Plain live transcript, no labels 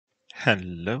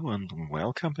Hello and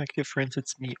welcome back, dear friends.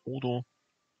 It's me, Odo.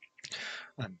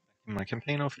 I'm back in my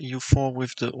campaign of EU4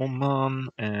 with the Oman,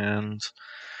 and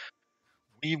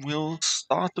we will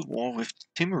start the war with the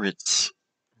Timurids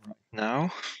right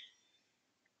now.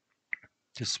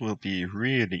 This will be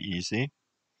really easy,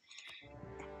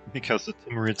 because the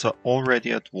Timurids are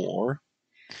already at war,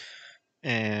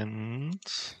 and...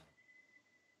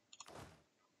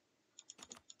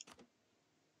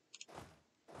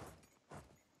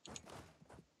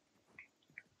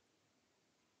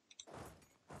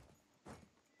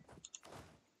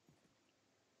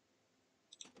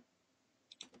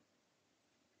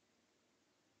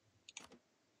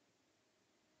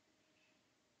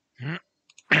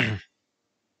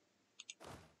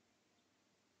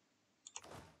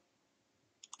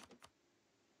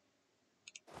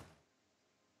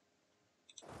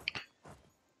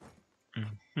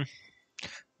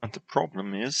 And the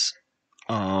problem is,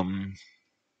 they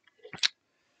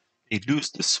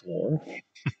lose this war,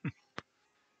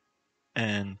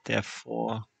 and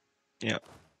therefore, yeah,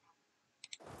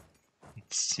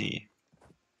 let's see.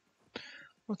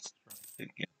 Let's try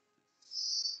to get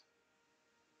this.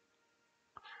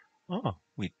 Oh,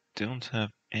 we don't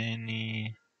have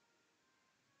any...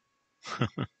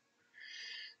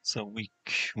 So we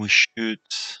should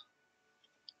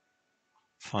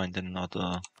find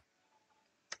another...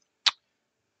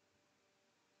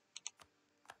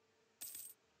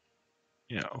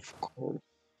 Yeah, of course.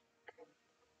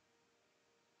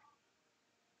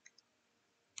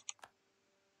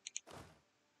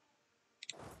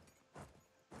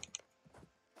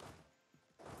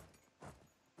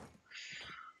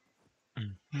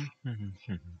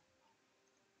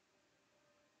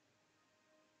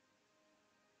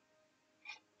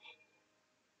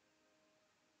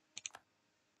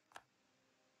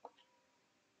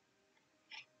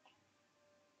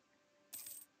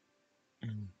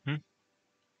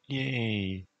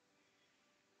 Yay.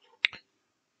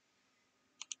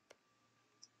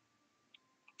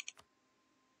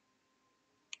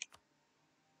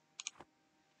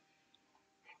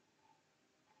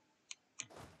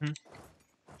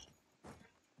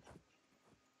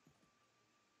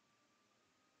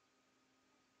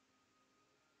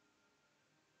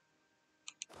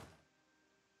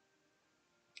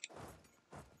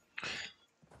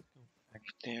 Back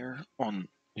there on,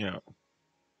 yeah.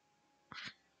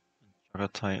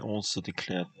 Chagatai also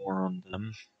declared war on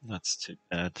them. That's too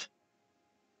bad.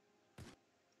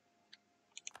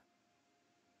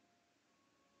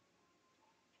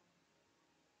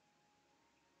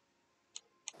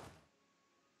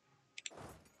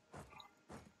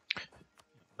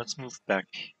 Let's move back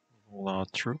all our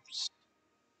troops.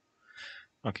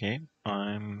 Okay,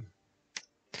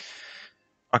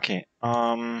 okay,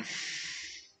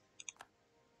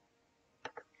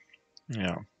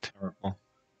 yeah, terrible.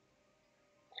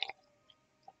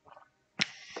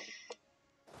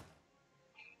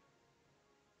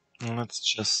 Let's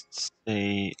just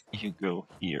say you go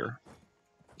here.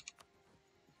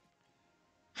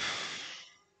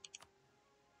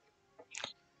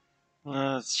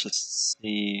 Let's just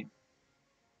see.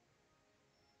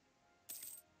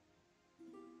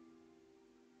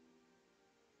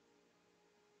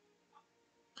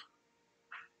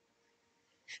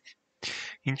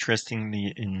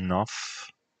 Interestingly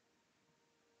enough,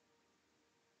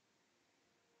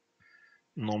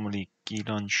 normally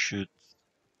Gilan should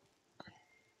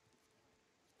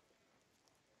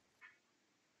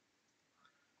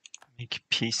make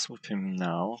peace with him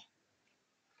now,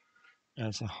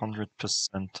 as 100%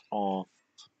 of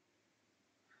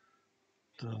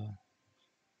the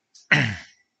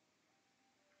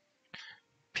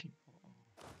people.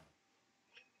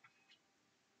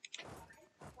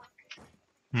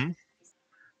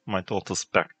 My daughter's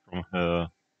back from her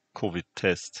COVID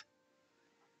test,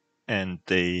 and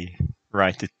they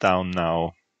write it down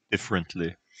now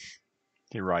differently.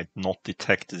 They write not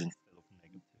detected instead of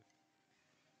negative.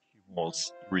 She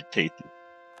was irritated.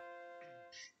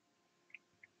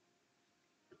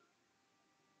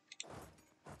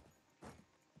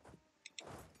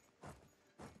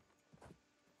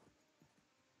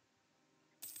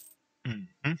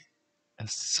 A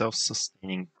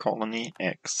self-sustaining colony,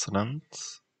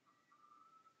 excellent.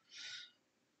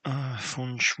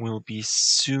 Funj will be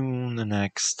soon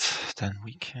next. Then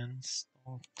we can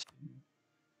start to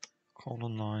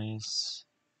colonize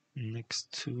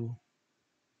next to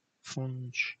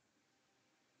Funj.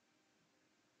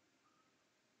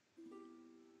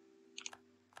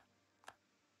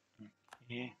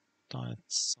 Okay, died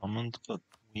summoned, but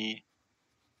we...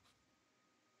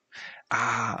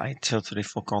 I totally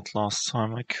forgot last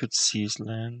time I could see his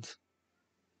land.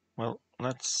 Well,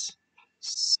 let's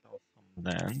sell some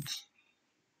land.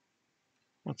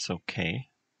 That's okay.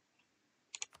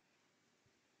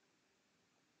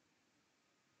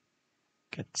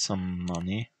 Get some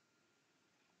money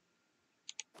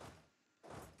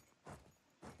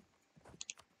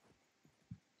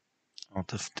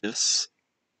out of this.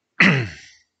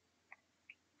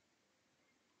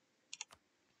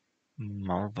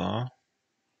 Malva?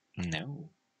 No.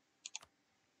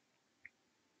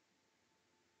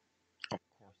 Of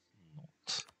course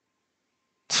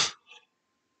not.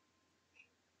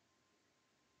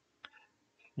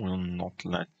 Will not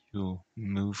let you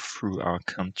move through our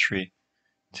country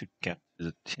to get to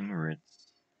the Timurids.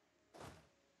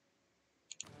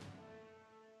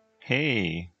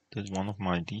 Hey, did one of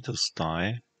my leaders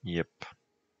die? Yep.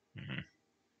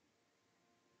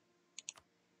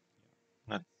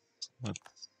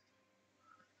 Let's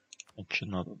watch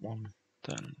another one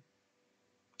then.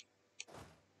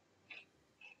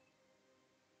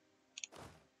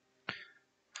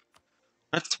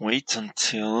 Let's wait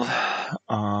until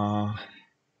oh,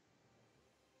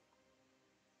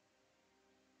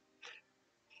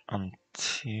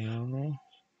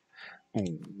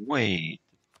 wait.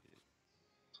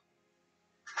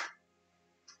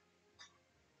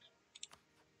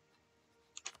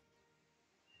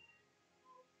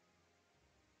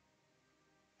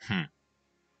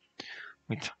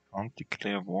 We can't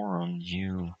declare war on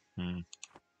you.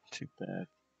 Too bad.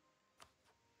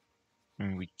 I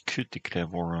mean, we could declare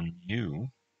war on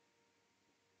you.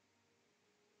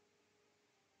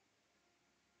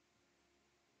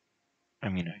 I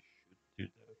mean, I should do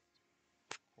that,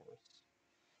 of course.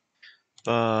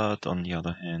 But on the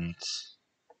other hand,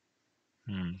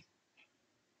 I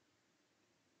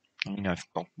mean, I've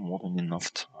got more than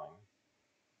enough time.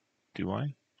 Do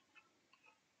I?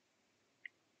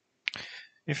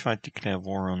 If I declare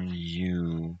war on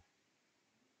you,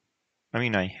 I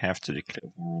mean, I have to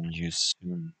declare war on you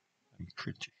soon. I'm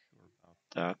pretty sure about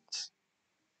that.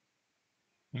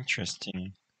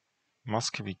 Interesting.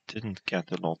 Muscovy didn't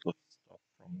get a lot of stuff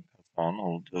from Kazan,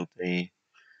 although they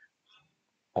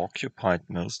occupied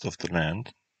most of the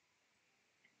land.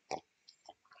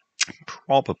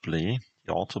 Probably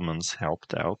the Ottomans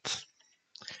helped out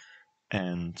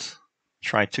and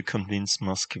tried to convince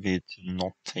Muscovy to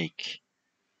not take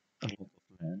a lot of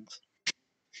land.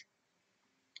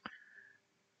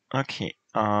 Okay,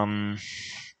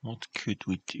 what could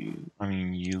we do? I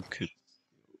mean, you could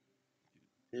do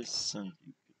this, and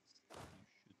you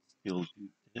should still do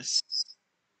this.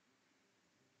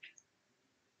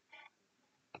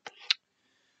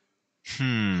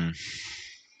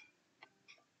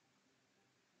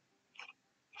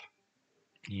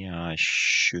 Yeah, I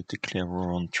should declare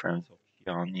war on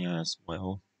Transoxiana as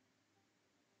well.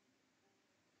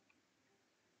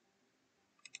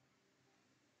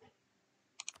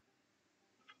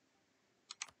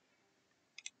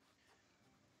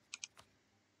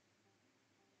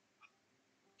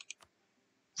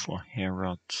 For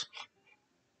Herat,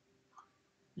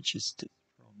 which is this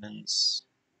province.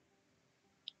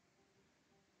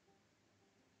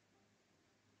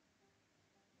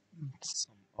 And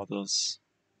some others,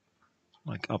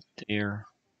 like up there,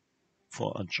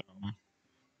 for Ajam.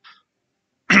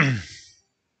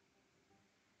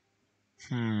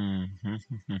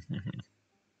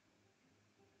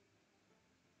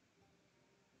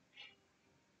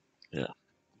 Yeah,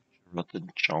 Gujarat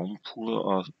and Jaunpur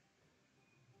are,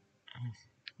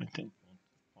 I think,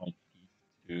 quite these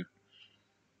two.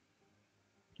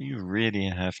 You really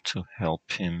have to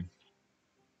help him.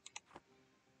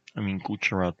 I mean,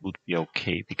 Gujarat would be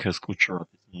okay, because Gujarat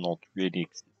is not really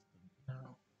existent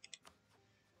now.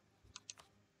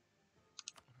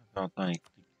 How about I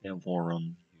declare war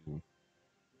on you?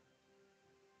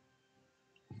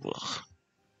 Ugh.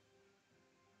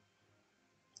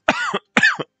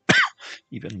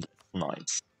 Even that's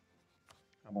nice.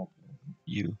 How about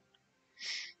you?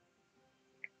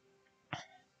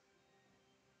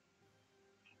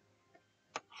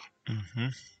 Mm-hmm.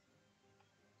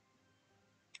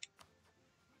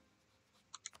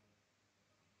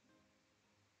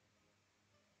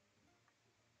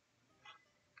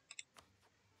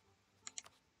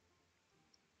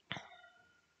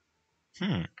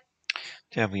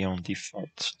 There we only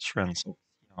fought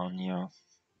Transoxiana.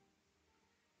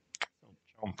 So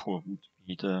Jaunpur would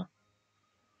be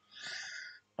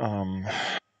um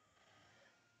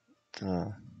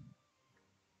the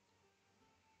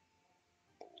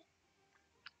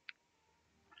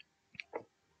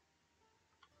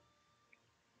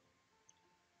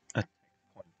attack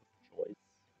point of choice.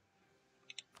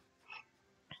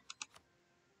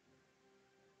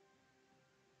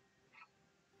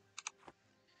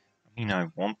 I mean, I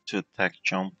want to attack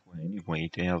Jumbo anyway.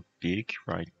 They are big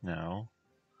right now.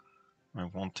 I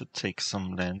want to take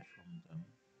some land from them.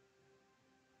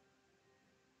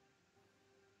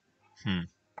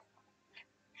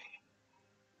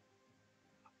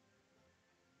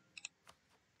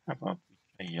 How about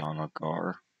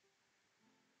Vijayanagar?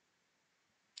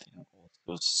 They are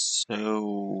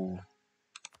also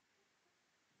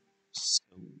so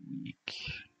weak.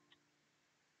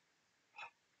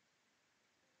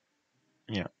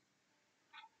 Yeah.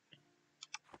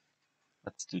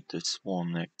 Let's do this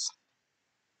one next.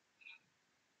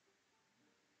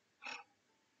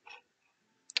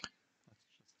 Let's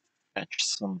just fetch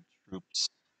some troops.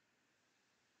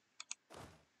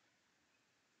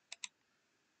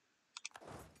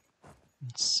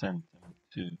 And send them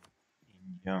to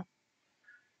India.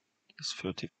 These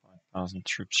 35,000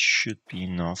 troops should be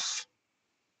enough.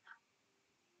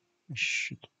 We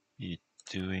should be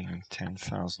doing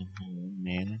 10,000 more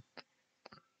men.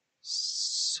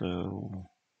 So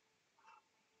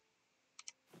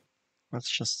let's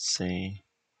just say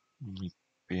we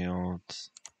build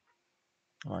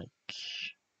like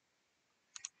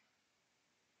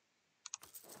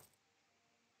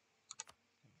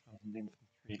 10,000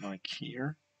 infantry like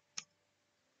here.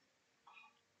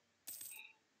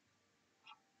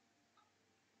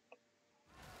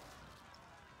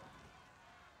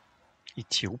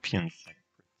 Ethiopian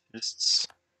separatists.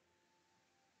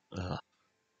 Ugh.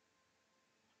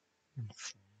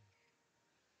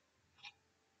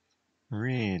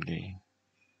 Really?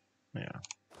 Yeah.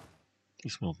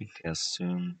 These will be there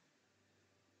soon.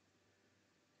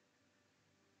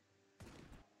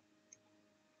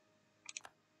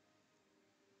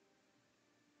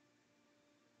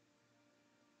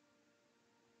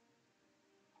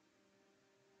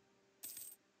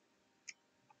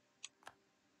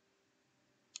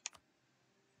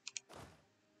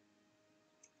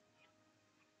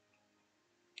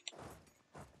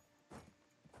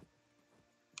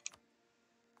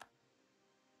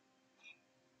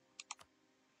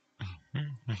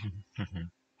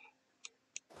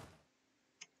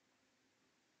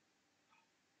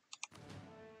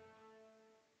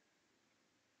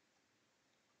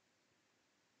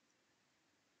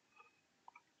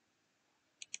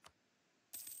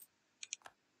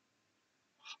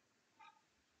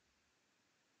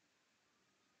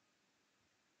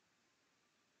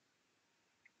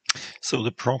 So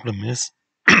the problem is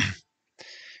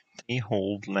they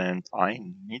hold land I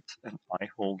need and I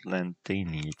hold land they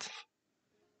need.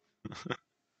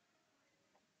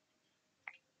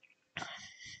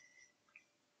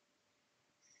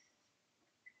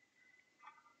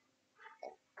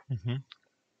 Mhm.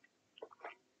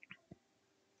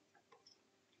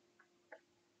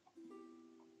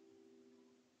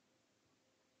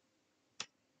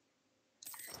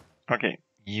 Okay,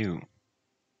 you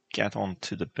get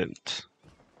onto the boat.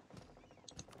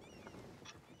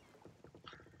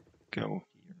 Go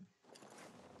here.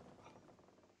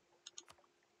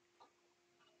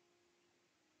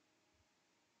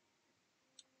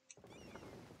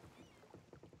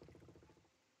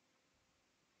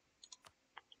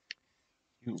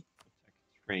 You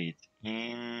protect trade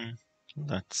in,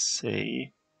 let's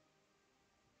say,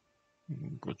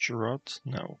 Gujarat?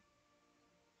 No.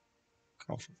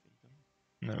 Gulf of Aden?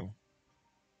 No.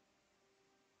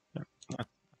 No, not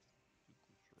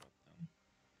Gujarat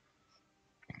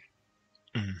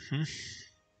then. Mm-hmm.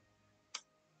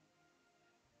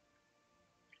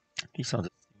 These are the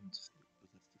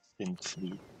Sindh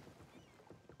fleet.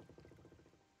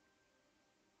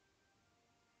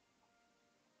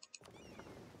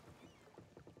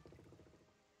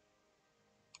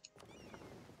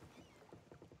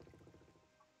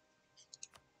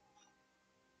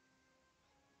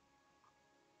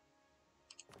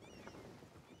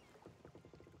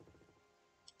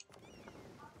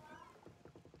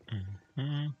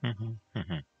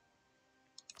 Mm-hmm.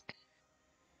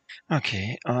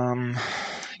 Okay,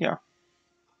 yeah,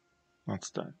 what's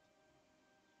that?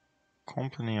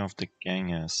 Company of the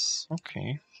Ganges.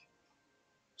 Okay,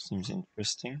 seems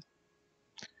interesting.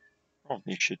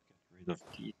 Probably should get rid of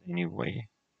these anyway.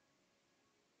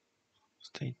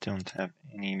 They don't have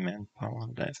any manpower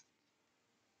left.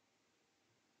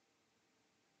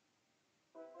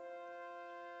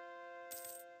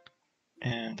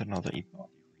 And another Ibadi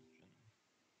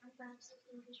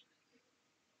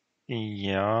region.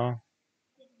 Yeah,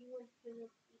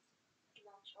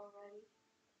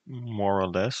 more or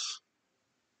less.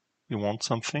 You want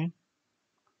something?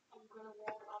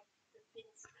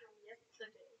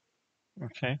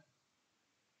 Okay.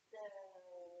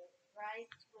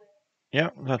 Yeah,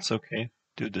 that's okay.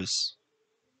 Do this.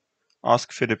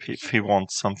 Ask Philip if he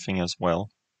wants something as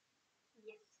well.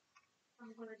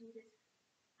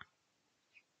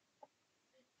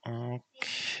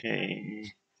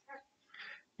 Okay.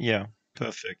 Yeah,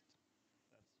 perfect.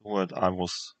 That's what I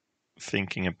was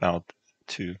thinking about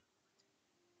too.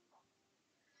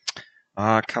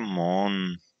 Ah, come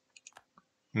on.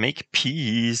 Make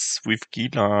peace with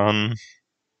Gilan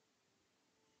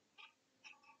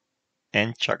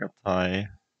and Chagatai.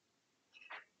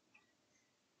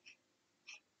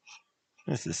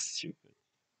 This is stupid.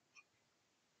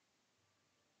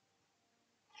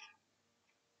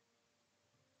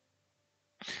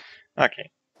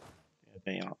 Okay, there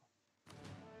they are.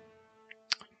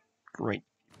 Great.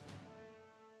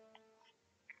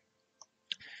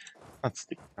 Let's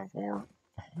declare war.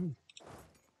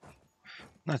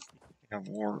 Let's declare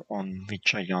war on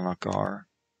Vijayanagar.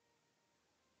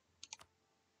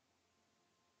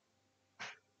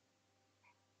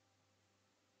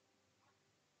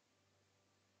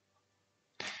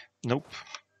 Nope.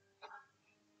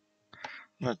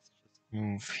 Let's just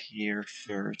move here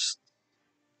first.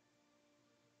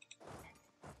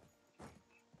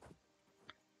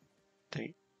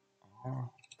 They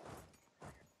are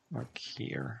like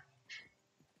here.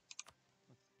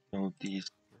 Let's kill these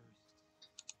first.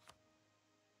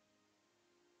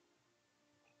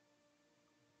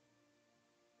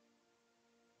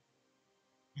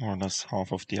 More or less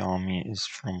half of the army is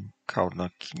from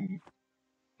Kaulakimit,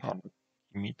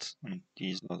 and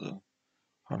these are the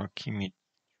Harakimit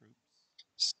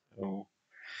troops. So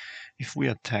if we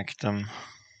attack them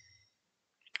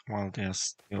while they're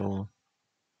still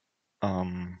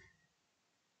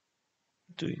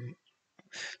doing.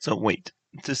 So wait,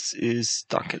 this is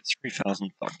ducats,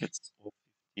 3,000 ducats,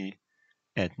 50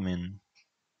 admin.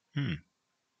 Hmm.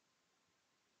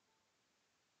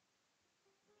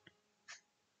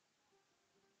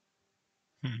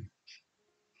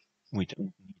 We don't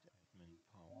need admin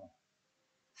power.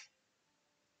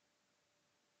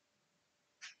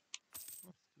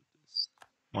 Let's do this.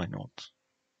 Why not?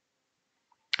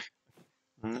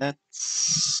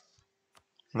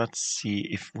 Let's see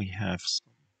if we have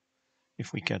some,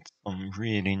 if we get some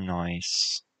really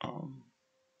nice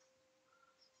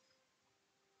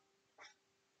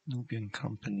Nubian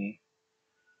company,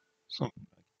 something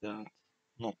like that.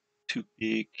 Not too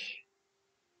big.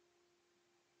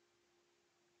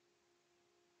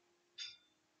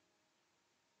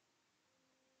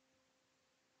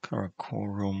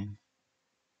 Karakorum.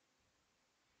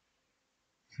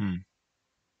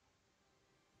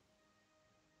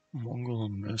 Mongol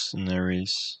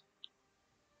mercenaries.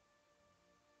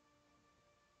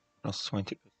 Plus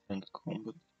 20%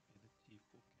 combat ability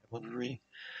for cavalry.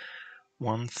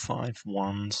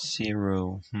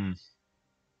 1510.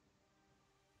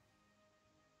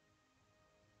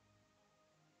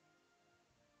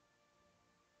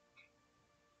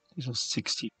 These are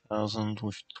 60,000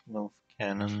 with 12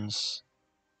 cannons.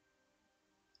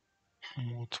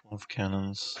 More 12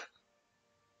 cannons.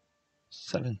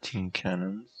 17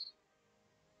 cannons.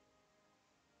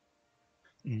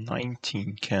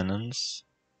 19 cannons.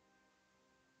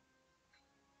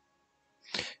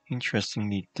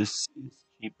 Interestingly, this is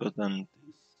cheaper than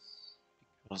this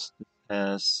because this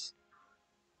has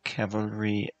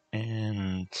cavalry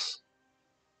and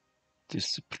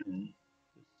discipline.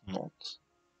 It's not.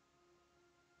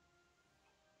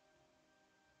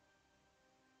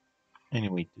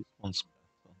 Anyway, this one's better.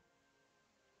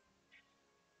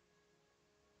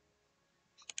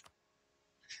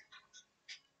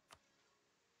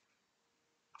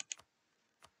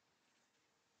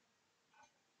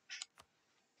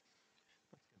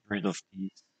 Let's get rid of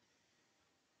these.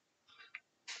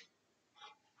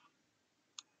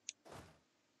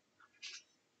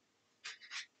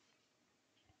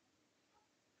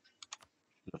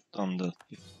 Should have done that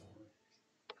before.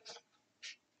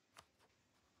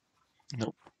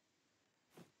 Nope.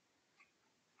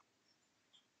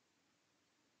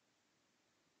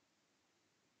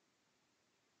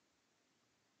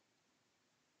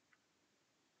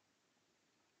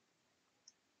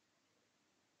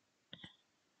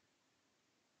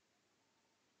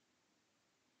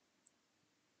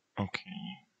 Okay.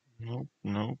 Nope,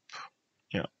 nope.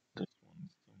 Yeah, this one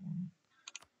is the one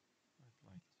I'd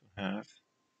like to have.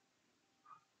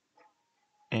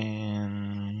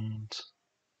 And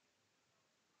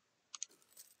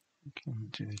we can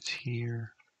do it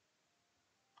here.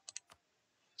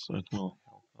 So it will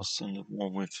help us in the war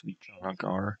with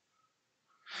Vijayanagar.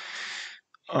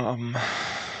 I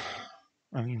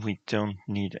mean, we don't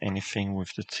need anything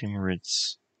with the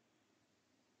Timurids.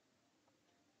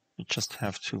 We just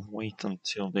have to wait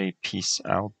until they peace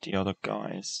out the other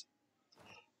guys.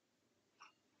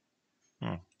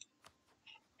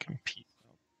 Can piece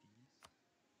out these.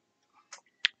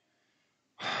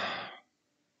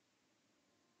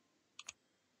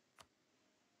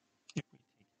 If we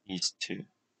take these two,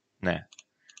 nah,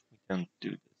 we don't do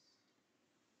this.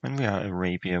 When we are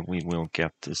Arabia, we will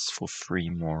get this for free,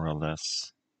 more or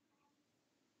less.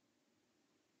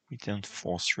 We don't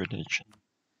force religion.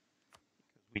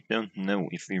 We don't know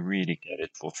if we really get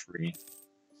it for free.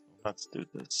 So let's do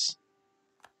this.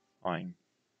 Fine.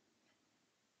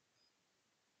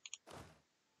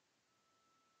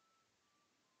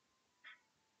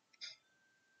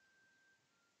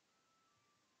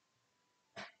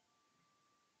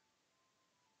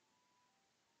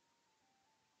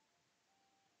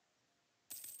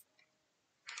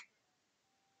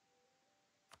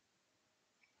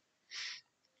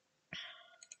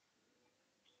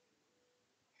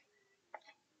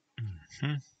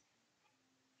 Hmm.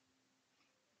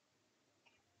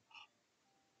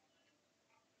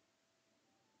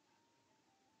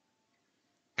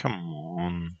 Come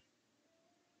on.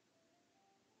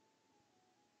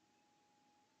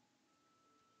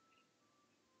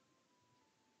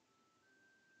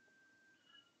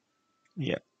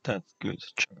 Yeah, that's good,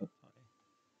 Chagatai.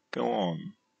 Go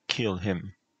on. Kill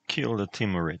him. Kill the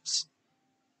Timurids.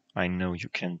 I know you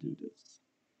can do this.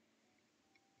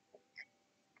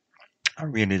 I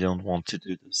really don't want to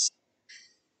do this.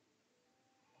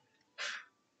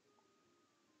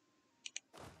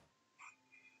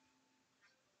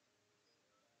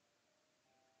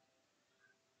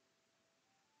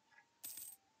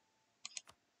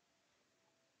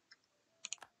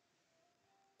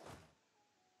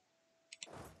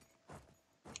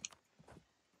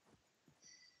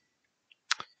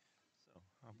 So,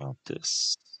 how about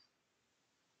this?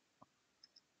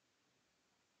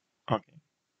 Okay.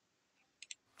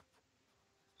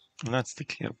 Let's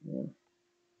declare war.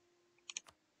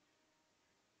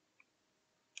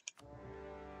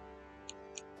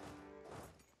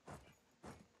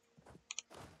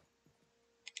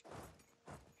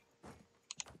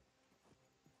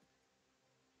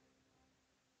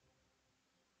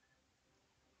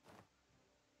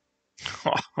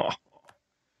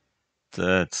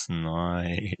 That's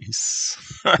nice.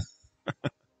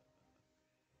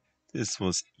 This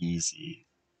was easy.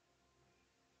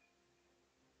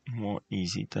 More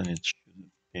easy than it should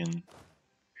have been.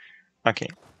 Okay.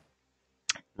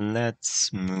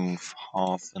 Let's move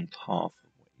half and half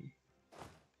away.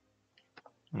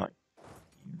 Like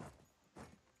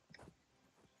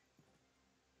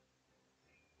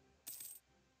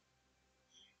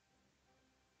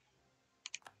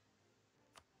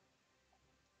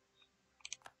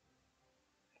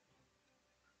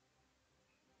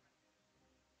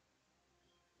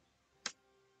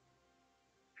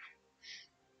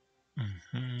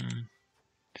here.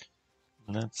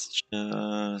 Let's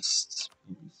just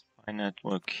spy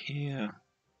network here.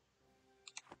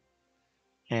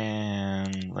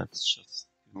 And let's just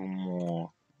do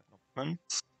more development.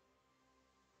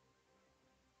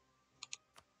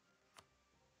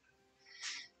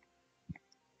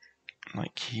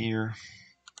 Like here.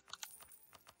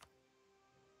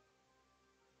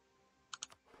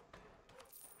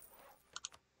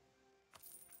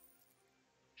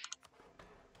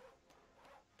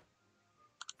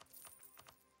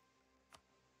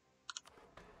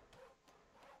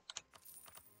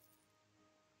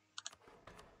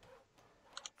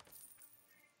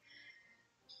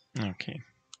 Okay.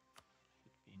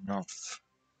 Enough.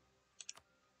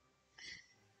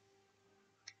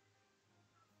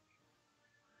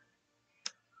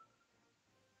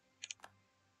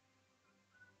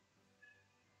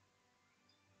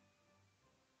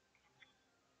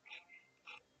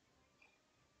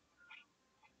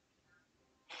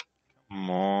 Come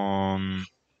on.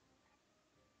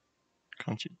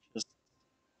 Can't you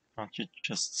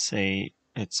just say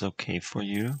it's okay for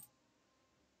you?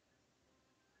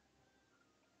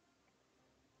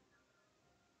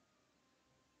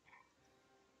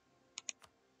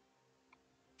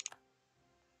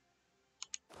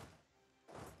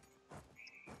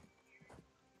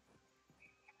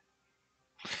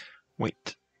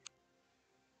 Wait.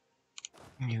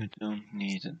 You don't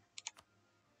need it.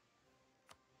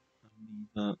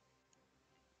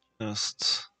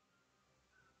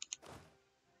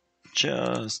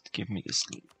 Just give me this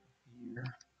here.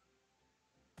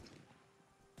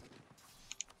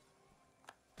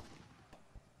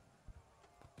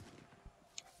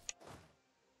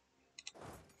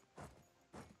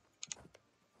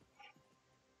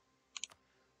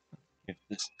 Give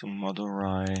this to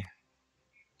Madurai.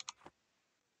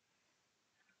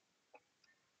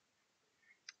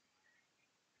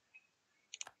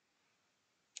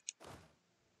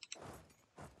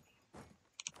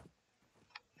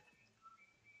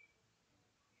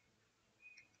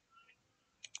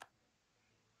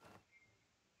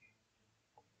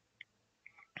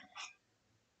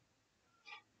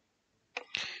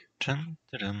 Dun,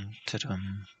 dun, dun,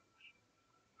 dun.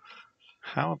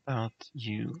 How about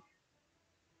you?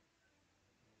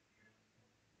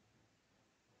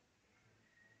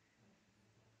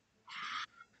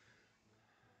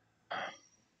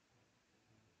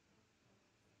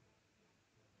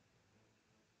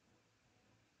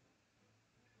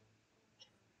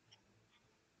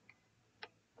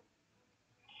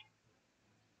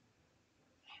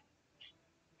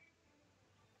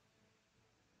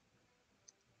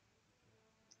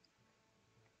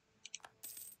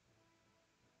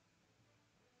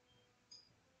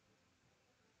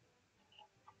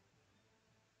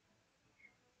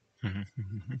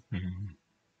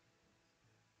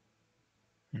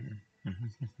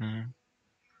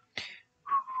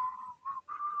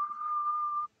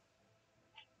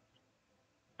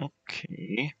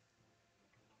 Okay.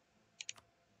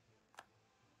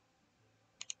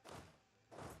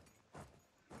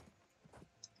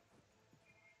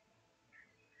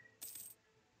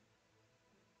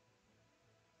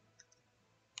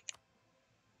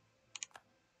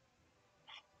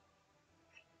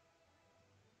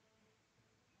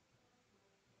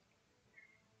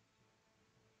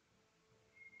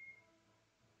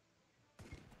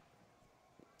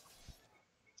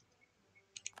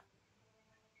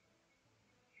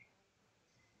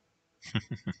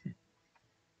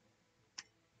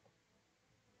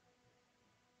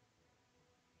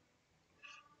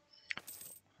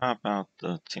 How about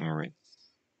the Timurids?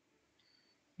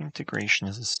 Integration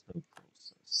is a slow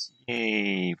process.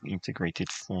 Yay, we integrated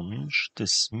Funge.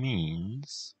 This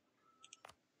means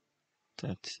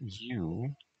that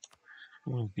you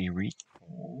will be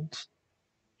recalled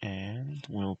and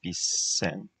will be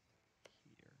sent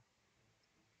here.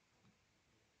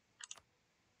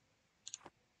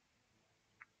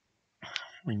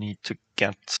 We need to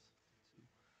get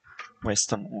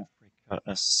Western Africa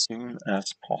as soon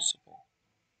as possible.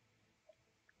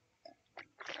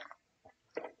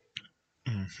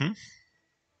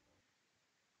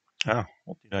 Ah,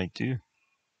 what did I do?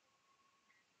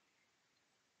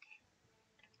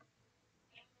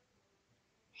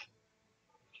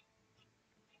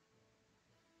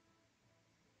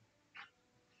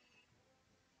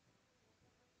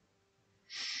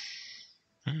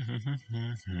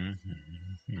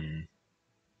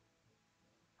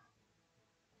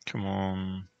 Come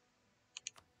on.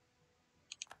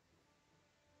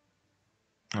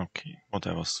 Okay,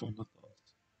 whatever Sunda does.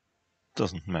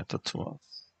 Doesn't matter to us.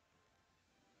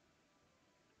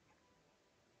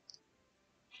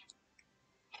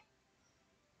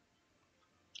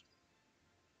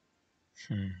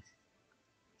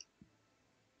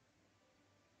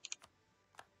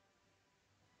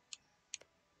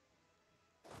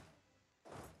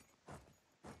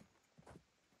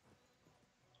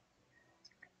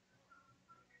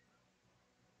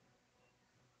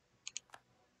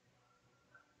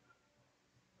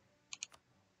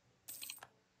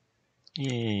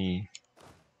 Yay.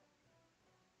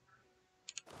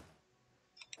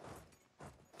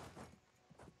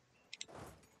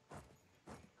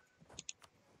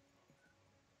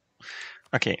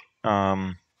 Okay,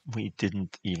 we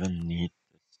didn't even need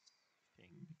this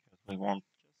thing because we want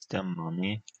just their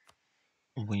money.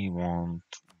 We want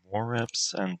war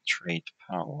reps and trade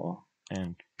power,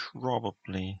 and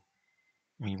probably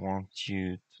we want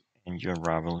you to end your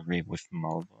rivalry with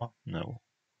Malva. No.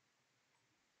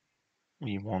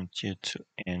 We want you to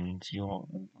end your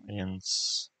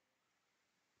alliance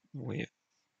with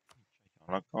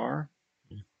Vijayanagar.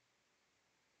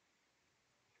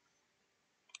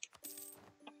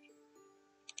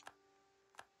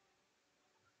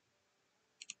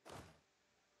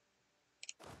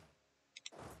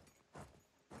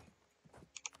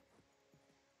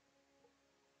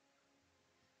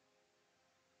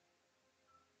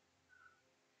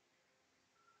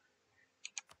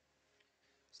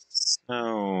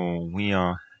 So we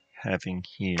are having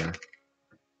here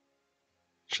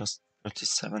just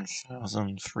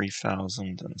 37,000,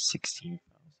 3,000, and 16,000.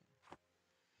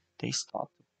 They start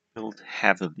to build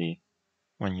heavily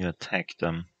when you attack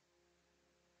them.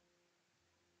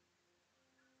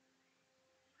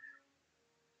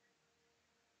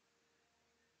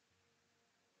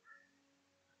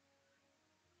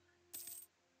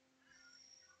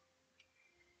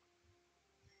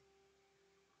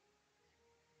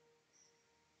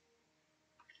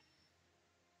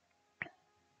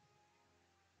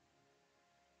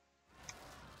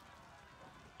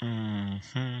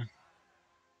 Mm-hmm.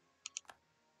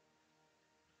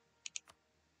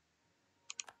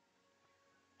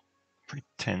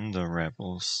 Pretender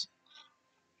rebels.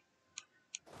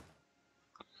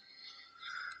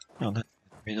 Now let's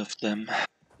get rid of them.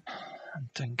 And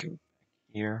then go back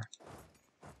here.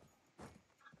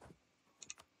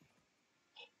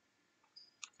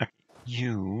 Okay,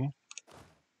 you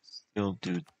still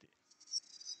do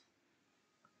this.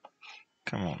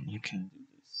 Come on, you can do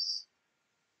this.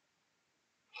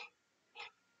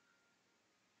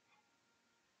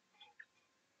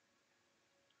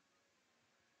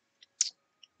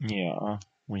 Yeah,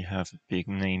 we have a big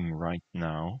name right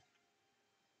now.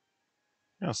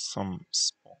 There's some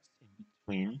spots in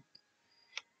between,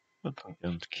 but I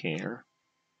don't care.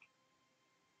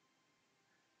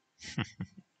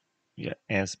 Yeah,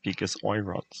 as big as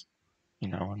Oirot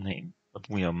in our name, but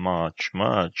we are much,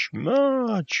 much,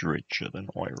 much richer than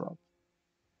Oirot.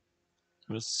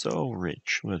 We're so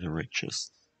rich, we're the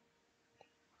richest.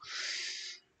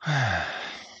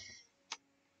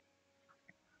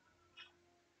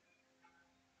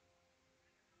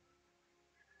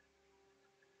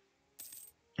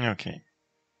 Okay.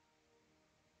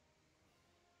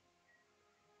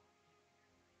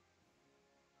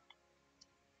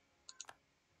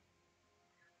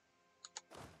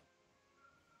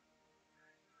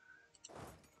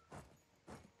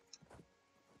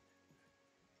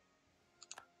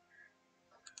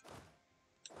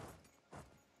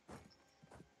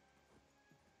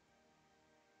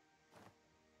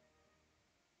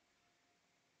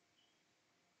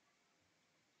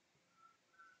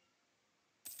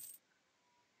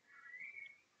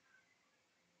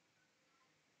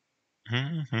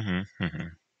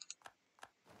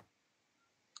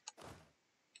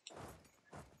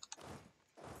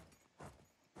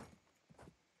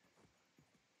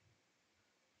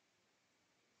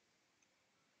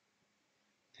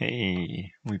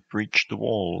 Hey, we breached the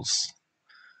walls.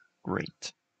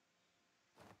 Great.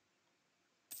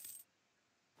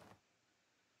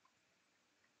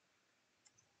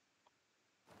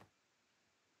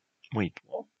 Wait,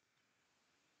 what?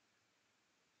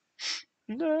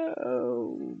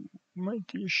 No, my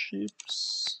dear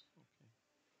ships.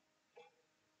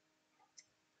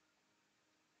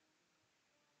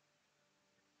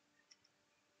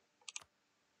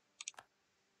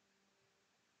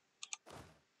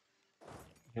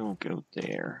 He'll go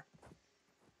there.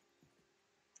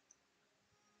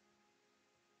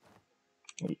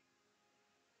 Wait.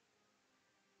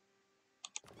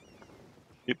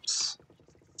 Ships.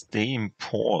 Stay in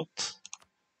port.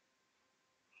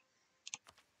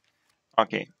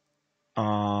 Okay.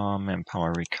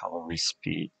 Manpower recovery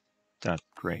speed. That's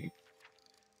great.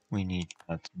 We need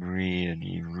that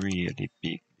really, really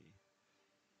big.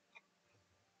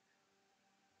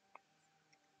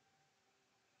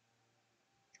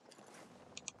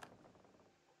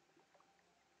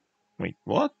 Wait,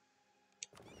 what?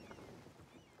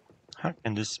 How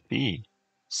can this be?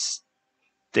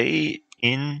 Stay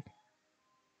in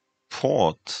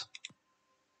port.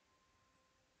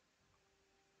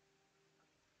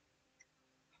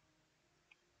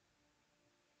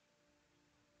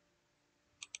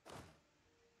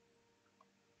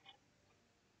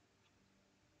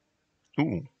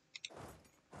 Ooh.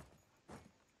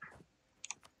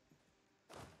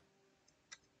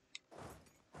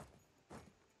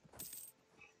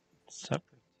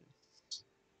 Separatists.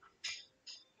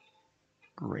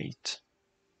 Great.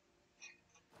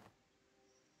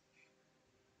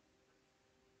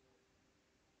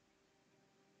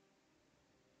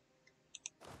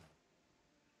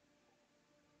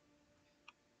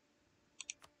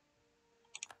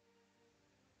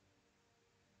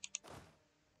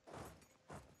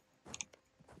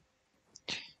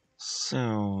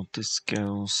 So this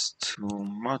goes to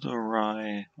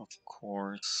Madurai, of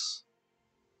course.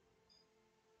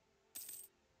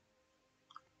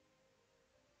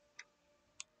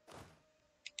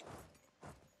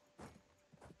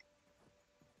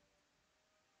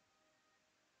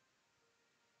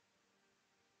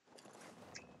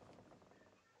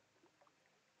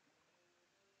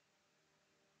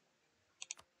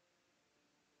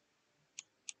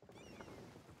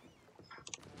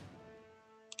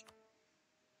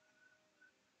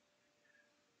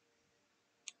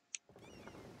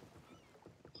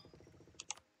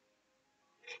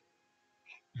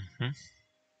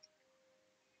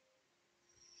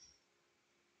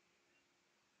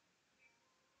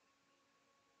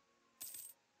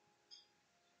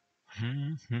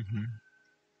 Mhm.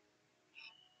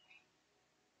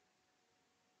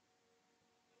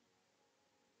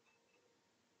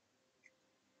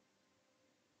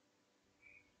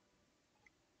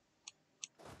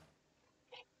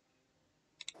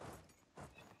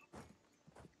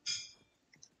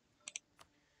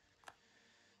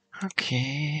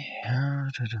 Okay.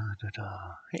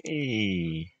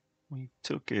 Hey, we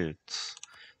took it.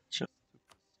 Just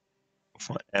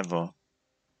forever.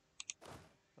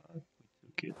 But we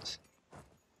took it.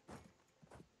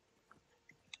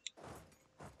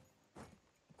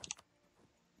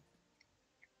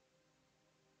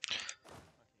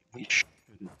 We should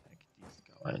attack these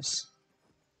guys.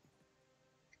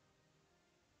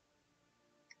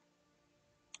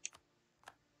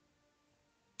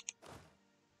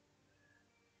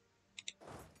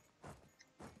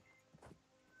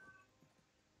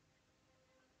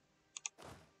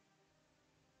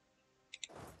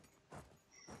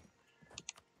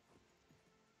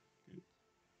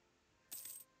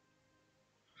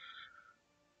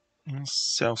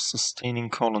 Self-sustaining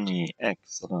colony,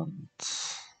 excellent.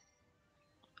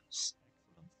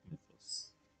 Excellent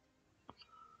mythos.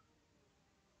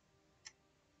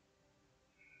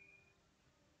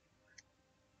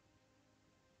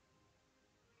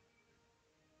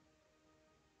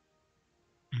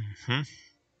 Mm-hmm.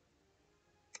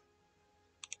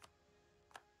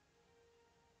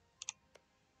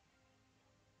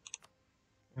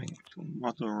 Going to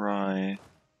Madurai.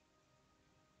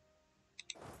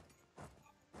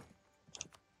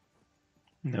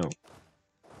 No.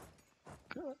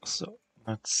 So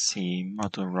let's see,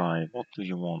 Madurai. What do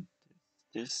you want?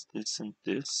 This, and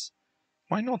this.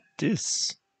 Why not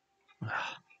this?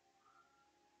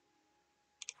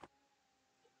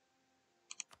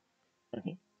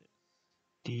 Okay.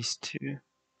 These two.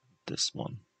 This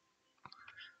one.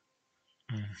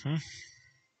 Mm-hmm.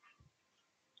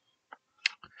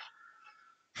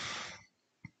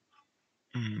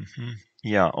 Mm-hmm.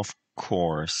 Yeah, of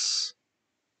course.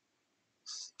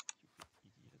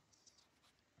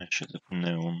 I should have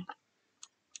known.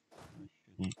 I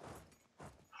shouldn't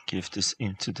give this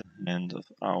into the hand of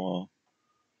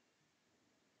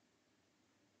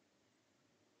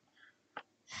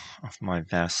my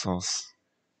vassals.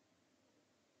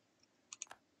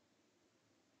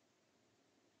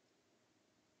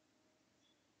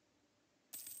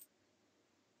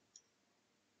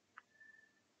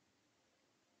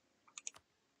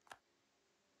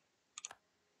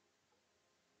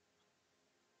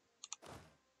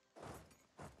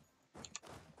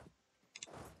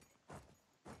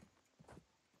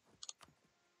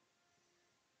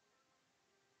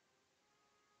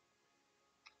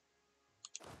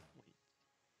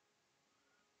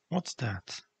 What's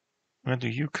that? Where do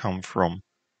you come from?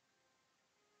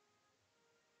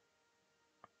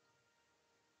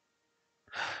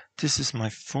 This is my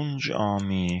Funj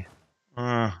army.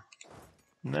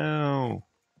 No.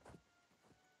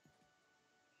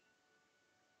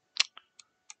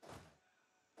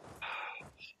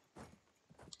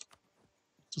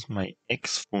 This is my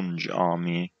ex-Funj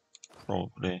army,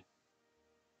 probably.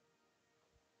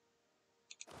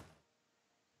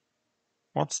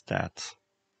 What's that?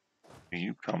 Where do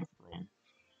you come from?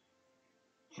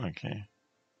 Okay.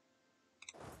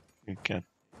 You get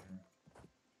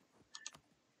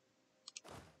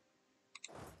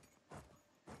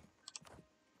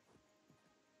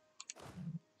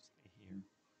stay here.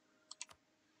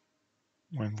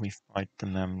 When we fight the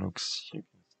Mamluks, you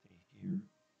can stay here.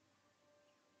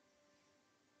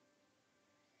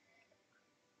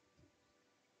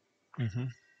 Mm-hmm.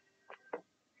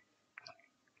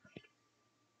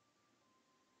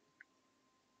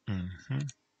 Mm-hmm.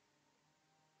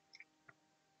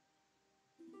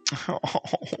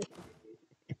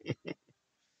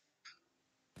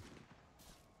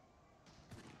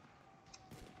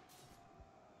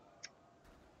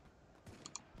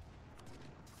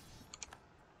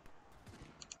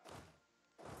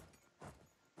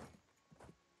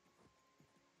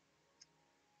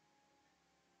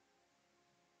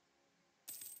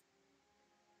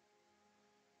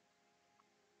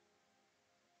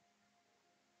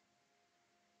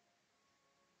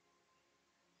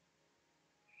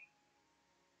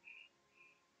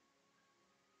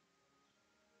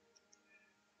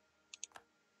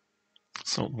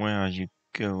 So where are you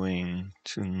going?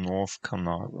 To North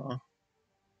Kanara?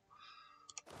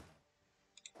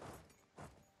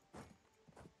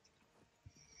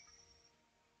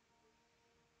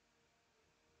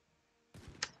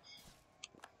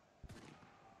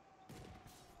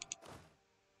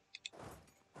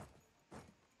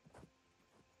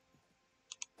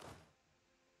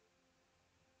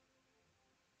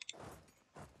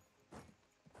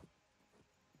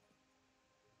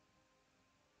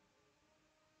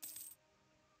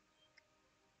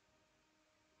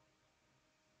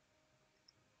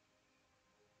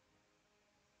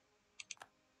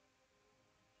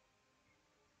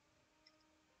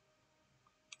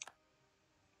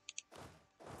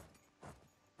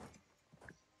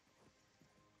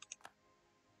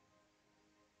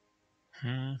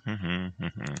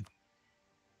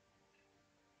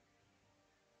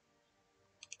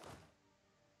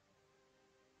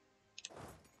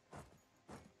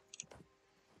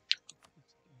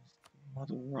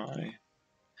 Right.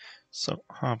 So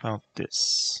how about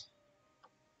this?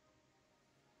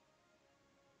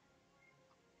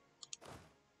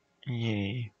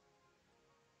 Yay.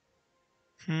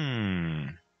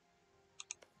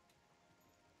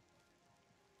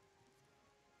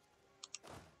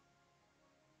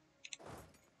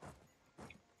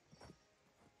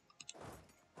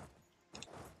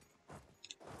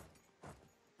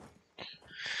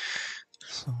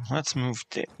 So let's move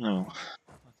there. No, let's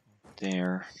move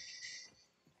there.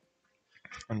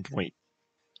 And wait,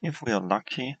 if we are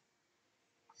lucky,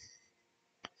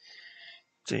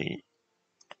 they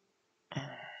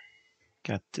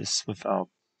get this without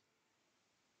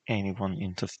anyone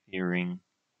interfering.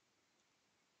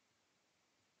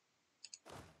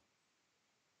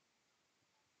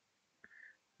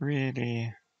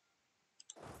 Really?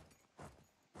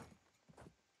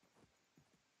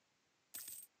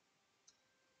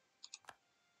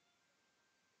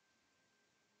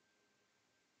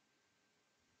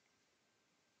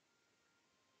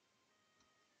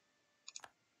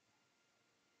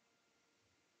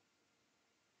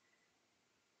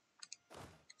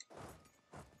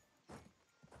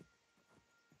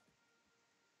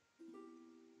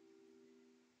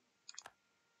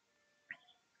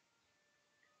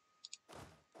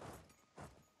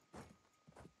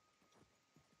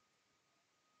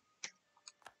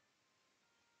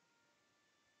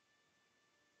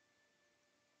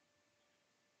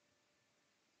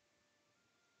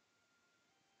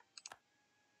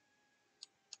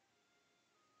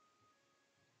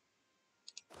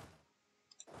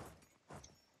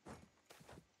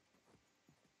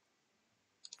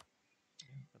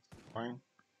 That's fine.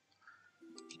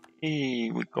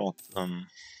 Hey, we got them.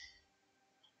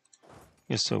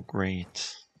 You're so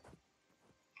great.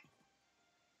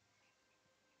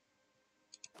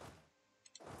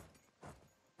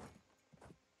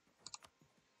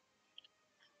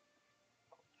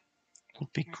 It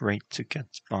would be great to get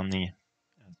Bunny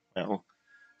as well,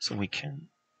 so we can.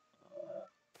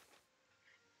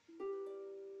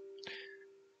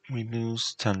 We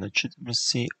lose 10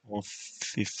 legitimacy of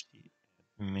 50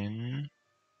 admin,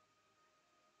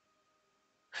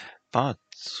 but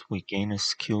we gain a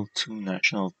skill 2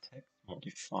 national tech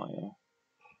modifier.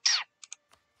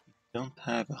 We don't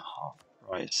have a half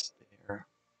price there.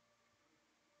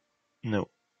 No,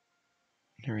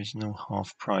 there is no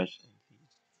half price in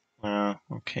these.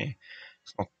 Okay,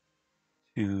 it's not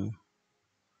too.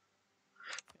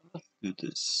 Let's do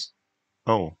this.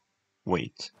 Oh,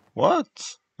 wait,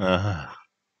 what?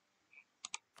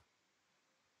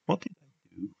 What did I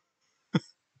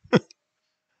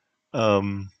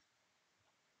do?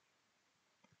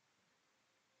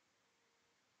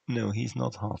 No, he's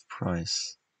not half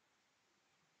price.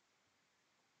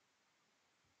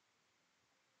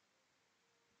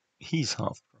 He's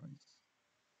half price.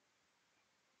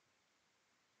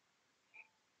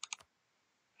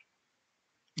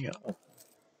 Yeah.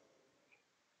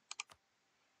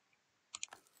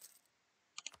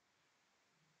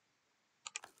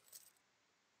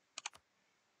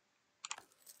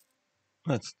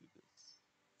 Let's do this.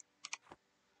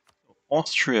 So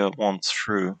Austria wants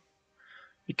through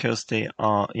because they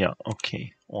are. Yeah,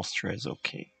 okay. Austria is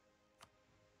okay.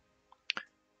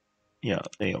 Yeah,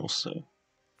 they also.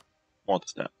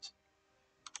 What's that?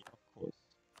 Yeah, of course.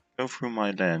 Go through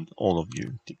my land, all of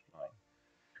you. Decline.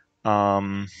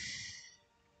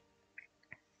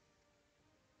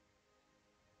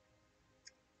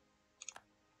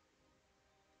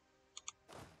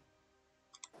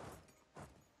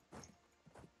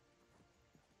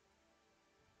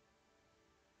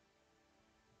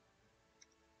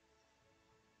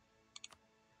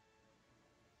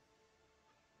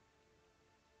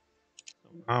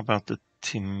 How about the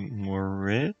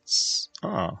Timurids?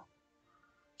 Ah,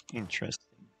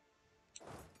 interesting.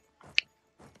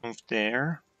 Move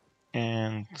there,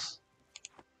 and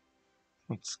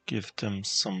let's give them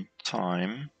some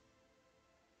time.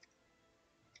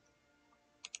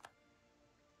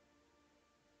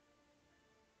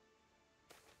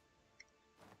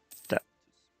 That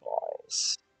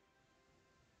spies.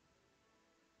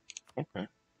 Okay.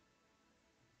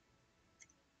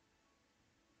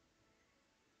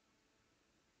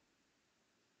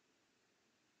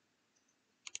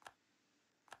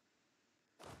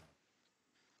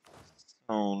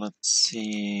 So let's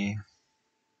see.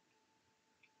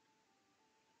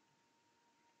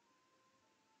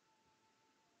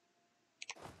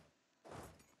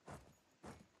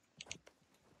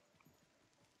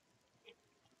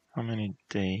 How many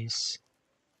days?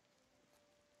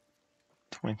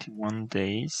 21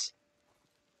 days.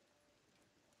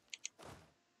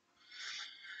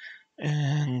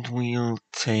 And we'll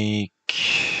take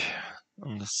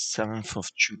on the 7th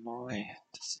of July.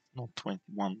 This is not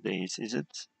 21 days, is it?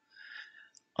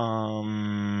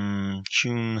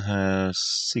 June has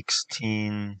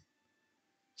 16.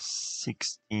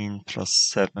 16 plus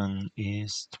 7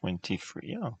 is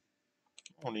 23. Yeah.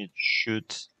 Well, it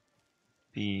should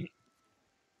be.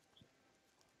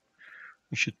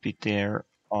 We should be there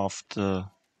after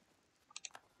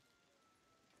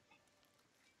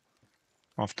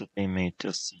they made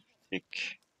the siege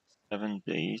take 7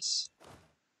 days.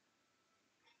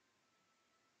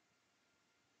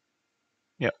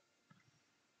 Yeah.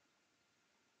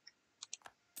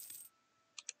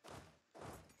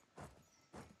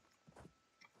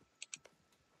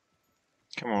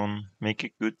 Come on, make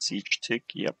a good siege tick.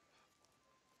 Yep.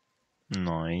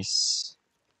 Nice.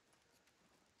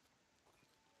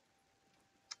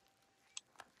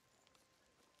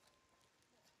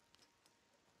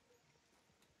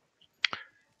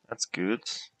 That's good.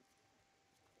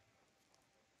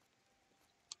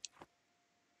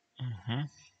 Mm-hmm.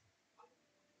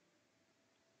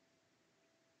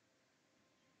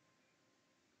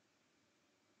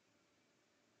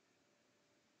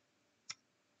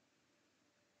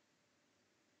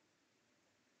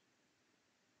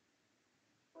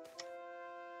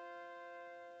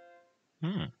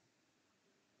 Hmm.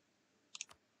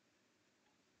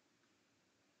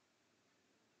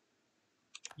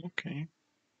 Okay.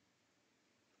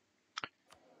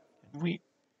 We.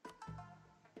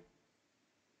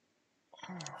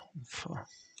 For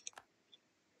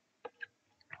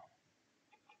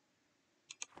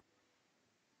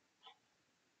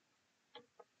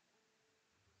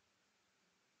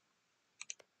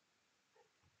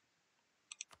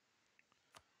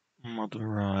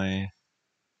Madurai.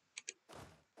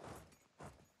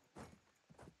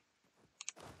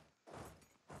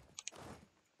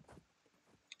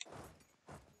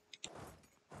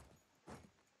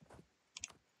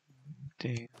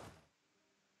 There.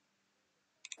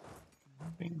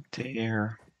 Moving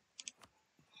there.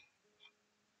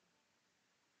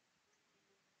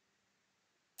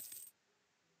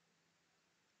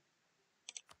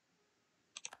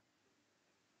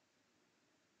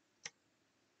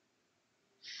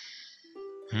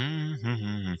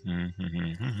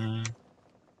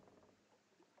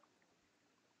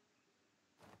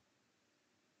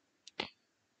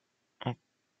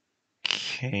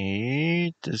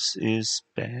 Okay, this is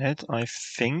bad, I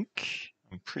think.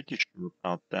 I'm pretty sure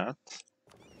about that.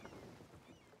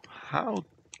 How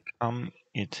come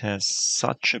it has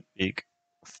such a big...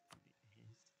 It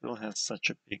still has such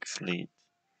a big fleet.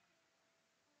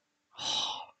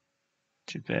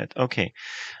 Too bad. Okay,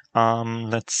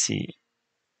 let's see.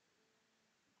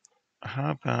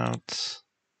 How about...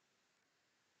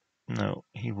 No,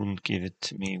 he wouldn't give it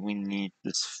to me. We need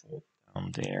this fort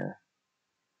down there.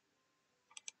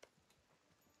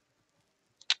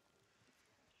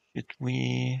 Should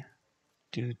we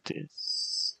do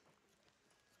this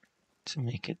to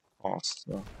make it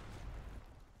faster?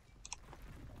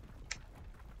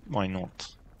 Why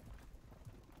not?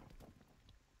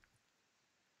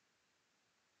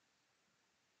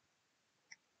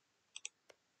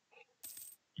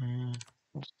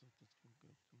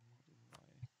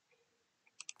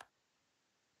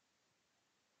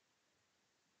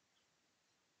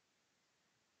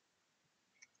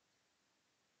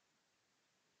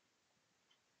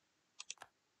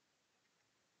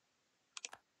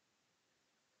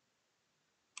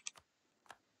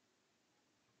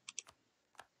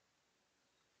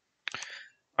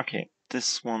 Okay,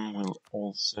 this one will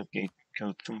also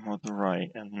go to Madurai,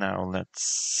 and now let's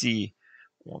see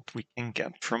what we can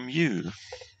get from you.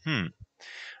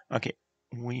 Okay,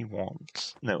 we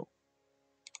want... No.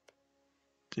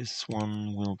 This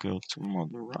one will go to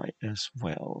Madurai as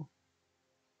well.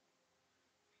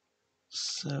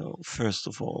 So, first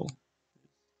of all,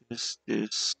 this, and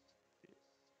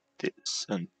this.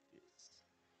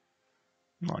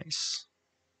 Nice.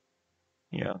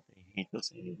 Yeah, they hate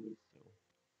us anyway, so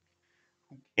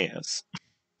who cares?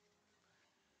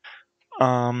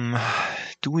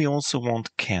 Do we also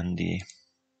want candy?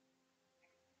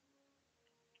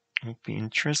 Would be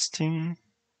interesting.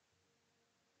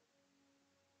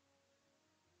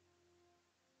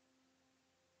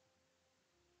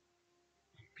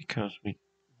 Because we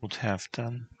would have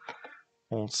done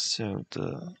also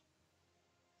the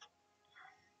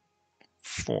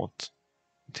fort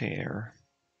there.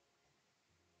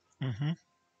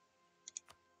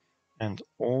 And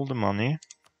all the money.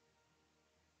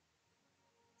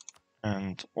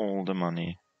 And all the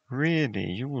money.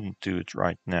 Really? You wouldn't do it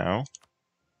right now?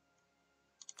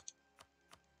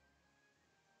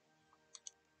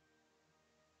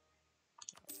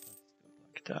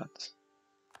 like that.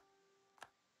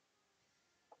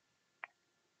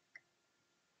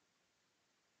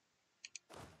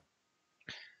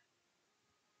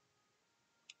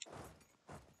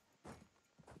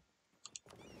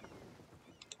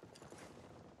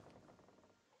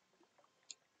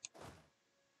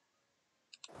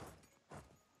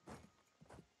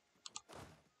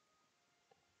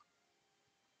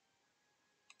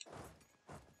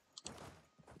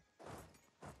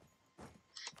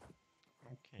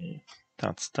 Okay,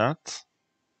 that's that.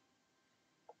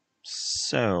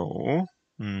 So,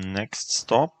 next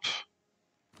stop.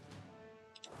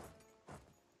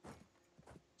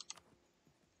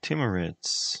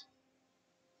 Timurids.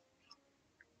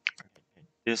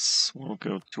 This will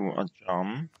go to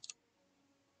Ajam.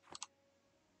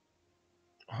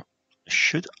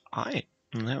 Should I?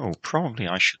 No, probably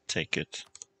I should take it.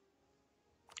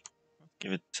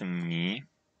 Give it to me.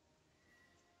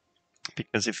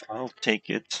 Because if I'll take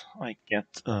it, I get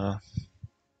a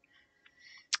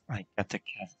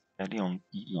Casus Belli on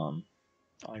Gilan.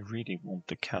 I really want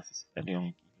the Casus Belli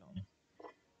on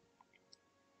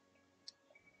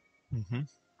Gilan.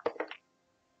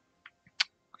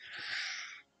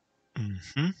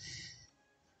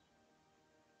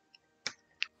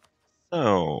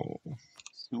 So,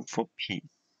 sue for peace.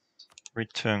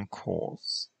 Return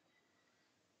course.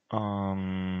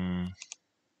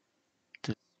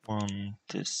 This one,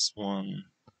 this one,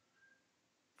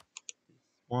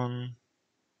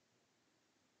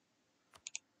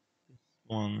 this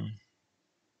one,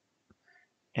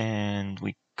 and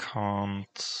we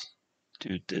can't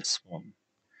do this one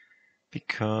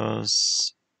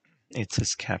because it's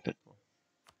his capital.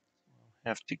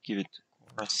 I'll have to give it to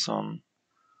Khorasan.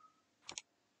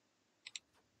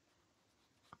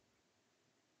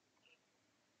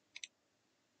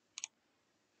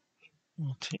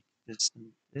 We'll take this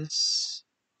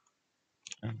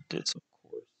and this, of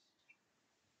course,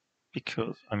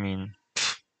 because, I mean,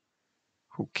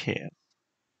 who cares?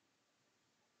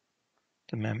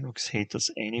 The Mamluks hate us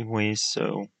anyway,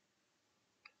 so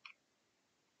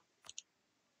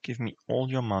give me all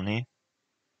your money.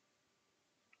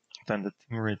 Then the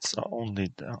Timurids are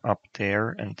only up there,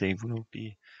 and they will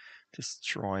be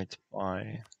destroyed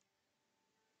by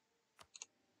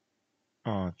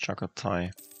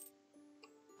Chagatai.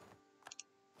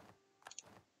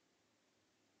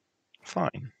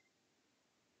 Fine.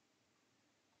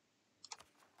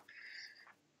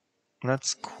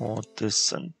 Let's call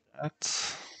this and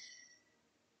that.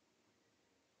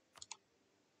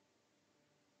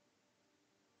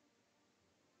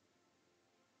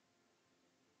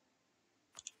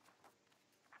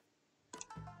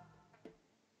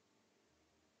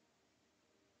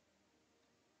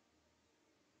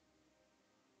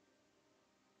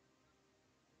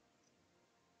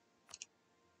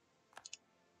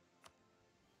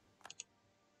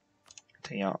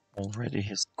 They are already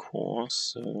his core,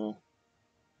 so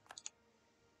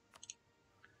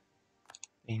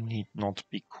they need not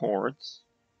be chords.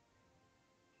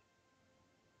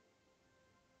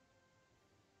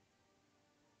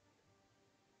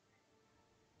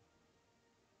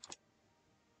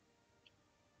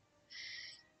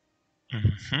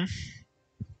 Mm-hmm.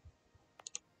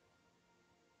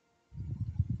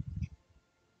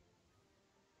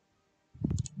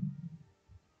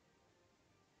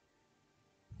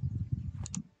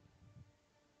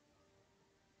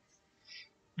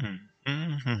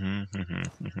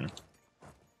 Mm-hmm.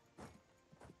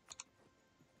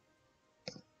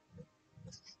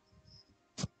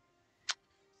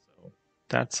 So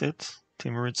that's it.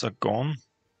 Timurids are gone.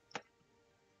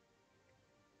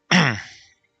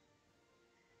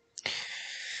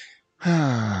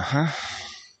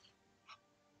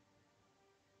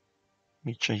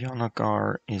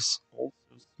 Vijayanagar is also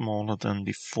smaller than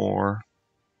before.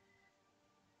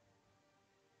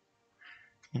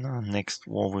 In our next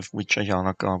war with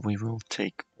Vijayanagar, we will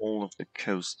take all of the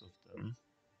coast of them.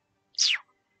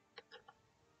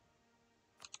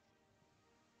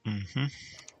 Mm-hmm.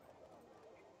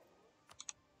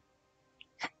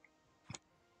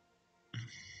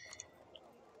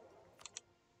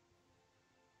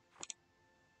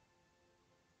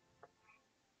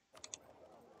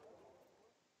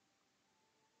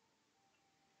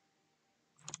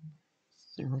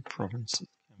 Zero provinces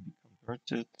can be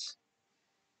converted.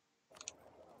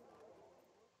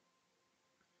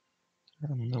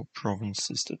 There are no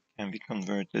provinces that can be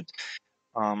converted.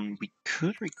 We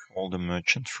could recall the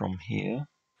merchant from here,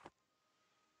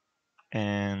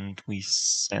 and we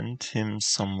send him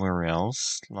somewhere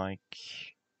else, like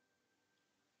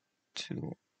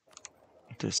to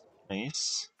this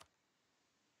place.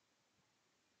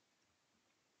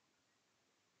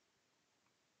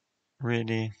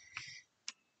 Really?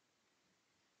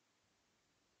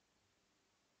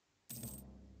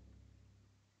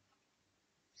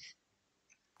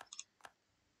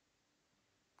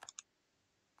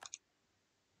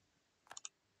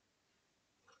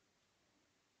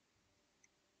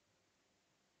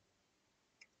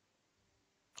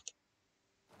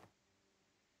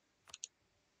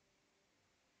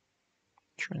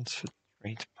 Transfer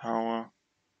trade power.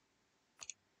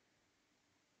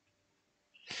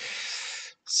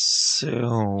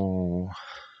 So,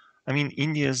 I mean,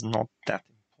 India is not that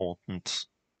important.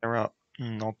 There are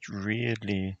not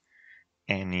really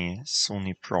any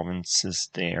Sunni provinces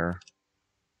there,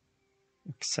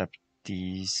 except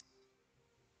these.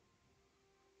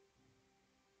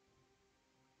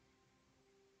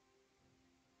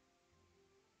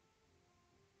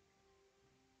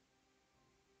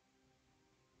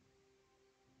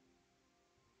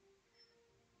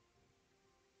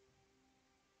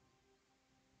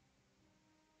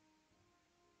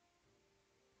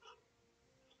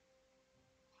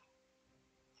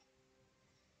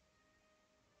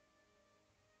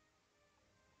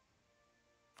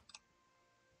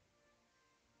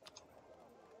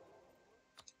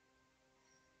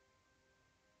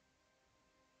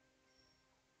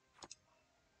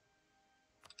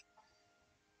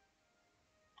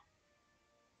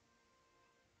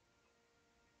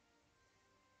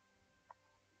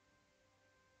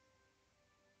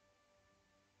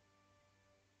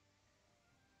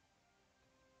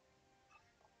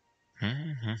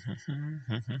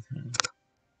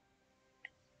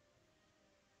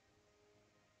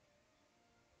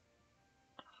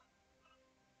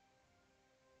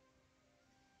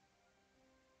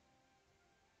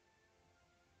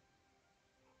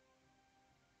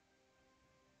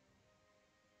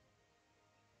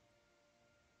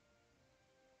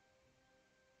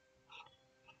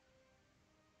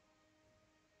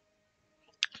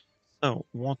 So,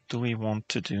 what do we want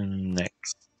to do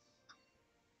next?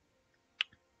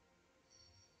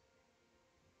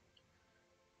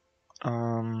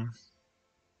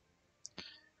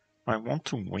 I want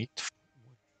to wait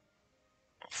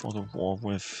for the war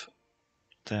with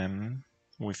them,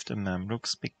 with the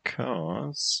Mamluks,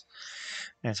 because,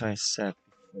 as I said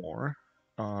before,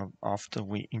 after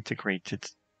we integrated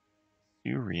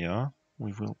Syria,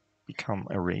 we will become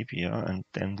Arabia, and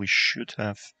then we should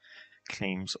have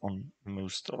claims on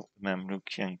most of the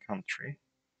Mamlukian country.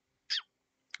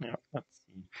 Yeah, let's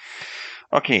see.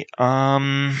 Okay,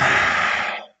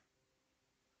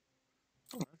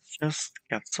 let's just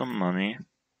get some money.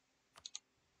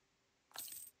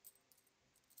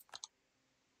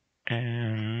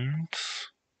 And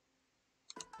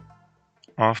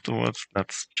afterwards,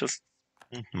 let's just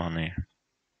spend money.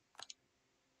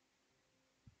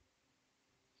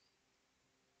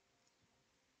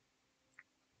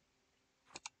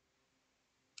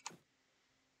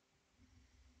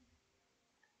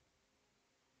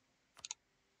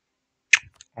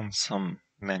 On some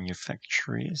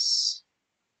manufactories.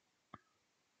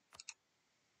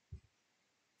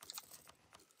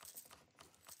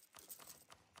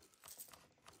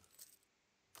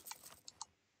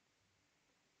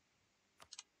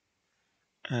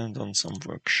 And on some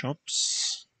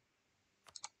workshops.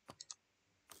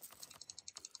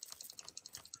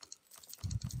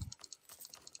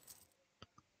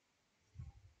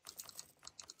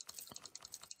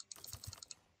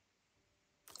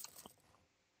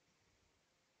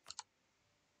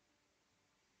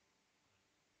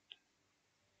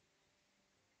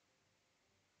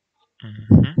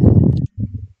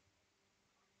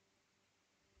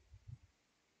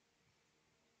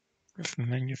 With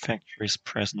manufacturers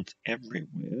present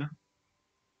everywhere.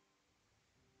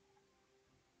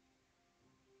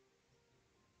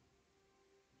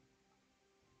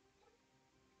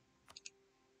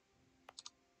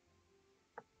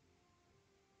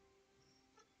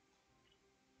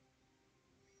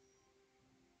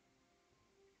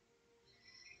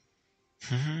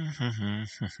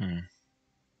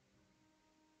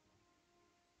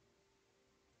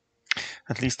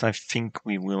 At least I think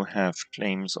we will have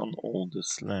claims on all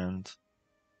this land.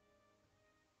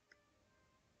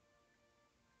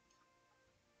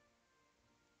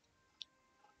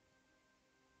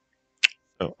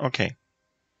 So, okay.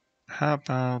 How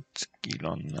about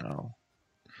Gilon now?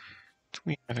 Do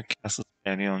we have a castle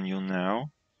study on you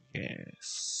now?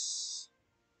 Yes.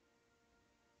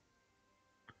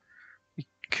 We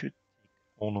could take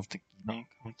all of the Gilon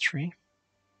country.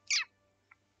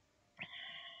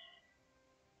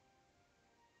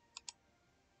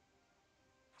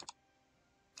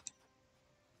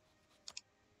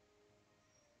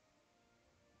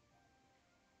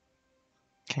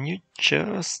 Can you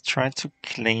just try to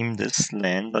claim this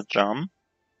land, Ajam?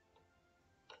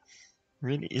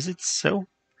 Really? Is it so?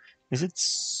 Is it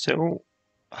so?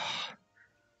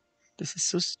 This is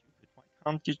so stupid. Why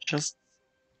can't you just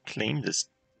claim this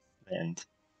land?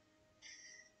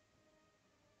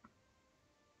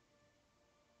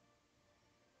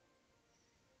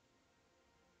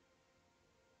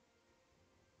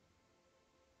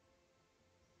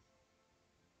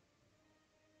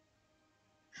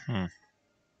 Hmm.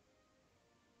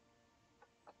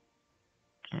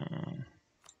 Hmm.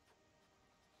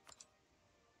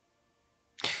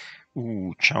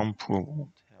 Ooh, Champur won't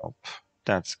help.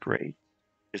 That's great.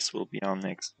 This will be our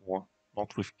next war.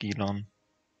 Not with Gilan.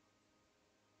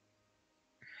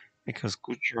 Because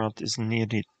Gujarat is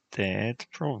nearly dead.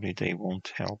 Probably they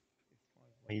won't help if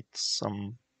I wait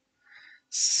some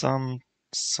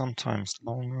sometimes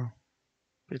longer.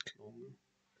 Bit longer.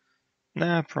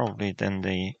 Nah, probably then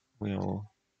they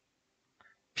will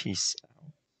peace out.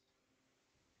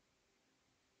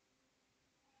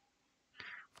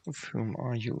 With whom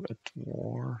are you at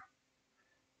war?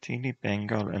 Delhi,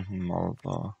 Bengal, and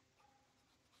Malwa.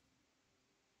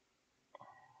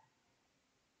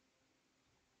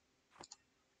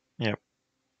 Yep.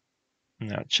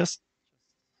 No, just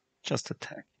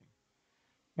attack him.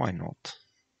 Why not?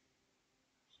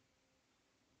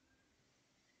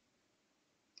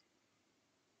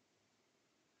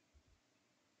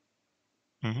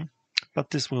 Hmm. But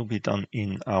this will be done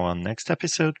in our next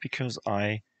episode because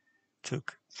I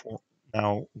took for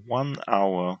now 1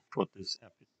 hour for this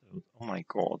episode. Oh my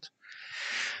god.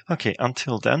 Okay,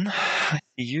 until then, I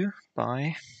see you.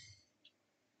 Bye.